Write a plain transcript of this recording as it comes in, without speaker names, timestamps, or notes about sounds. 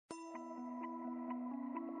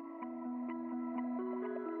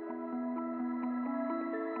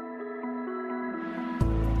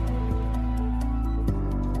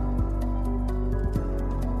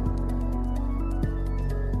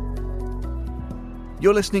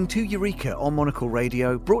You're listening to Eureka on Monocle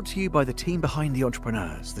Radio, brought to you by the team behind The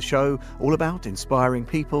Entrepreneurs, the show all about inspiring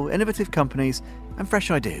people, innovative companies, and fresh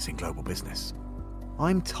ideas in global business.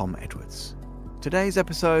 I'm Tom Edwards. Today's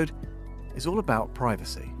episode is all about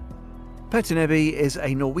privacy. Petter Neby is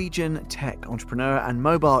a Norwegian tech entrepreneur and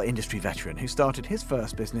mobile industry veteran who started his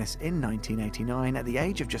first business in 1989 at the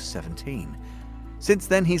age of just 17. Since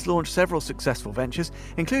then, he's launched several successful ventures,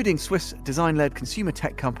 including Swiss design-led consumer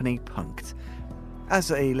tech company Punkt. As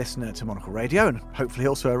a listener to Monocle Radio, and hopefully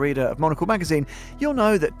also a reader of Monocle magazine, you'll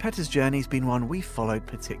know that Petter's journey's been one we've followed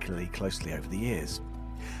particularly closely over the years.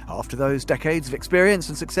 After those decades of experience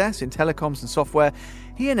and success in telecoms and software,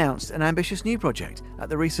 he announced an ambitious new project at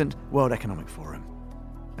the recent World Economic Forum.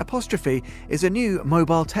 Apostrophy is a new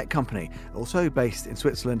mobile tech company, also based in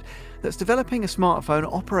Switzerland, that's developing a smartphone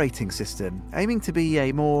operating system aiming to be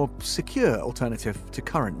a more secure alternative to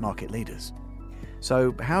current market leaders.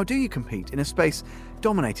 So how do you compete in a space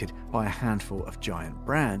dominated by a handful of giant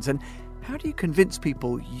brands? And how do you convince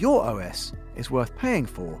people your OS is worth paying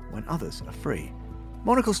for when others are free?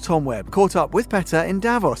 Monocle's Tom Webb caught up with Petter in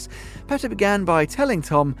Davos. Petter began by telling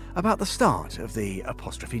Tom about the start of the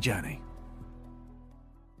Apostrophy journey.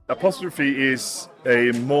 Apostrophy is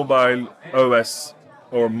a mobile OS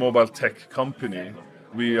or mobile tech company.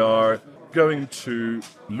 We are going to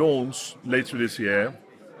launch later this year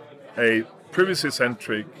a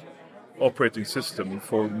privacy-centric operating system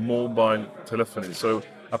for mobile telephony. So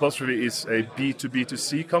Apostrophy is a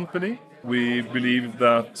B2B2C company. We believe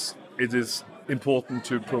that it is important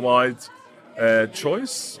to provide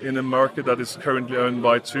choice in a market that is currently owned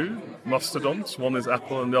by two mastodons. One is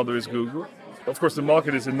Apple and the other is Google. Of course, the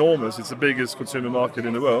market is enormous. It's the biggest consumer market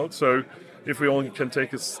in the world. So if we only can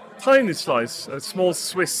take a tiny slice, a small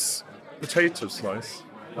Swiss potato slice,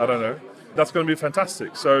 I don't know, that's going to be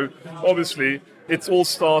fantastic. So obviously, it's all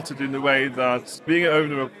started in the way that being an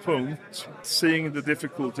owner of Punkt, seeing the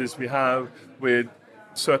difficulties we have with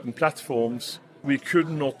certain platforms, we could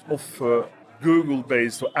not offer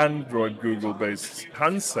Google-based or Android Google-based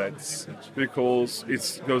handsets because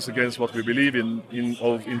it goes against what we believe in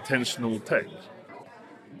of intentional tech.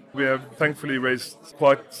 We have thankfully raised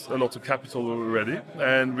quite a lot of capital already,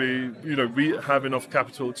 and we have enough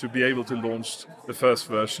capital to be able to launch the first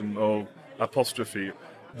version of Apostrophy.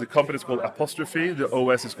 The company is called Apostrophy, the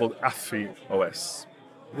OS is called Affy OS.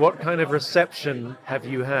 What kind of reception have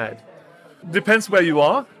you had? Depends where you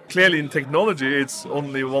are. Clearly in technology, it's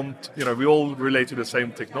only one, we all relate to the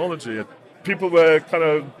same technology. People were kind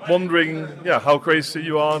of wondering, how crazy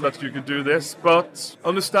you are that you could do this, but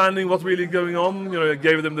understanding what's really going on, I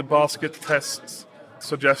gave them the basket test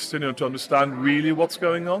suggestion, to understand really what's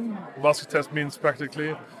going on. Basket test means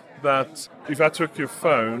practically that if I took your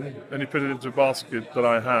phone and you put it into a basket that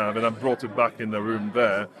I have and I brought it back in the room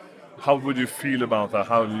there, how would you feel about that?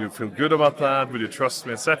 How do you feel good about that? Would you trust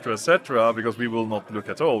me, etc., etc., because we will not look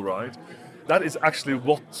at all, right? That is actually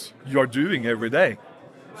what you're doing every day.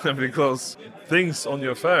 Because things on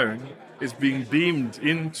your phone is being beamed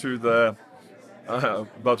into the,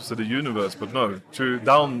 about to say the universe, but no,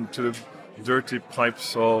 down to the dirty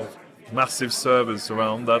pipes of massive servers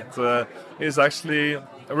around that is actually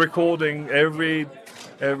recording every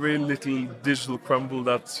little digital crumble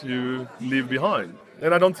that you leave behind.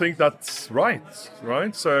 And I don't think that's right?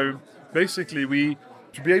 So basically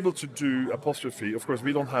to be able to do Apostrophy, of course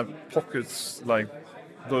we don't have pockets like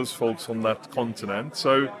those folks on that continent,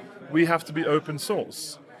 so we have to be open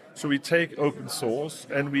source. So we take open source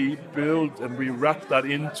and we build and we wrap that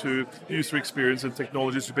into user experience and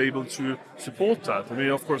technologies to be able to support that. I mean,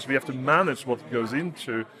 of course, we have to manage what goes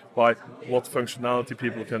into by what functionality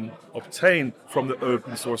people can obtain from the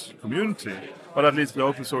open source community. But at least the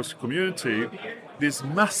open source community, this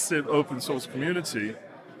massive open source community,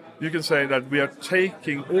 you can say that we are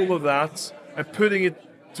taking all of that and putting it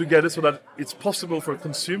together so that it's possible for a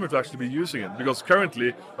consumer to actually be using it. Because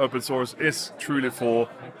currently, open source is truly for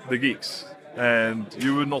the geeks. And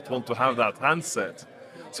you would not want to have that handset.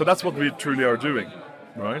 So that's what we truly are doing,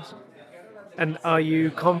 right? And are you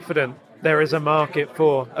confident there is a market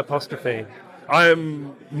for Apostrophy? I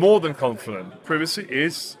am more than confident. Privacy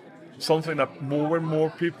is something that more and more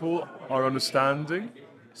people are understanding,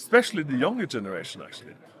 especially the younger generation,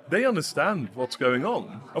 actually. They understand what's going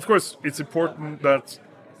on. Of course, it's important that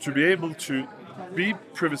to be able to be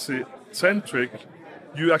privacy-centric,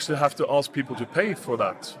 you actually have to ask people to pay for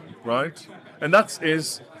that, right? And that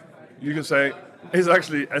is, you can say, is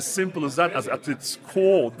actually as simple as that, as at its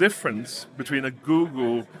core difference between a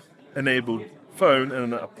Google-enabled phone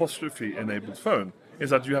and an Apostrophe-enabled phone, is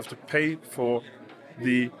that you have to pay for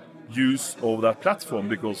the use of that platform,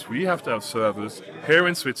 because we have to have servers here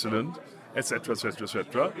in Switzerland etc., etc.,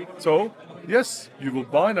 etc. So, yes, you will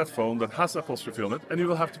buy that phone that has Apostrophy on it, and you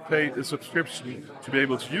will have to pay a subscription to be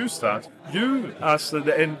able to use that. You, as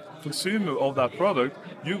the end consumer of that product,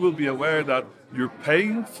 you will be aware that you're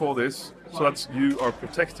paying for this so that you are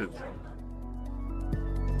protected.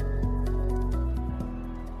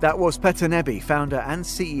 That was Petter Neby, founder and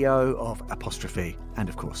CEO of Apostrophy, and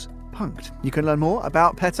of course, Punkt. You can learn more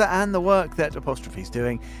about Petter and the work that Apostrophy is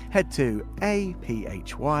doing. Head to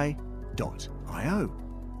aphy.io.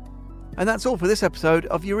 And that's all for this episode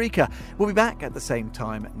of Eureka. We'll be back at the same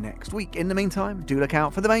time next week. In the meantime, do look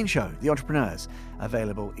out for the main show, The Entrepreneurs,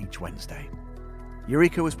 available each Wednesday.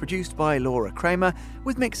 Eureka was produced by Laura Kramer,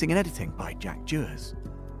 with mixing and editing by Jack Dewars.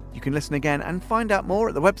 You can listen again and find out more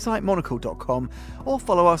at the website monocle.com, or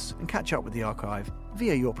follow us and catch up with the archive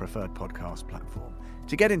via your preferred podcast platform.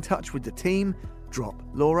 To get in touch with the team, drop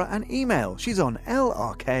Laura an email. She's on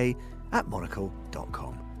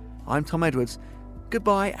lrk@monocle.com. I'm Tom Edwards.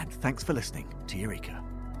 Goodbye and thanks for listening to Eureka.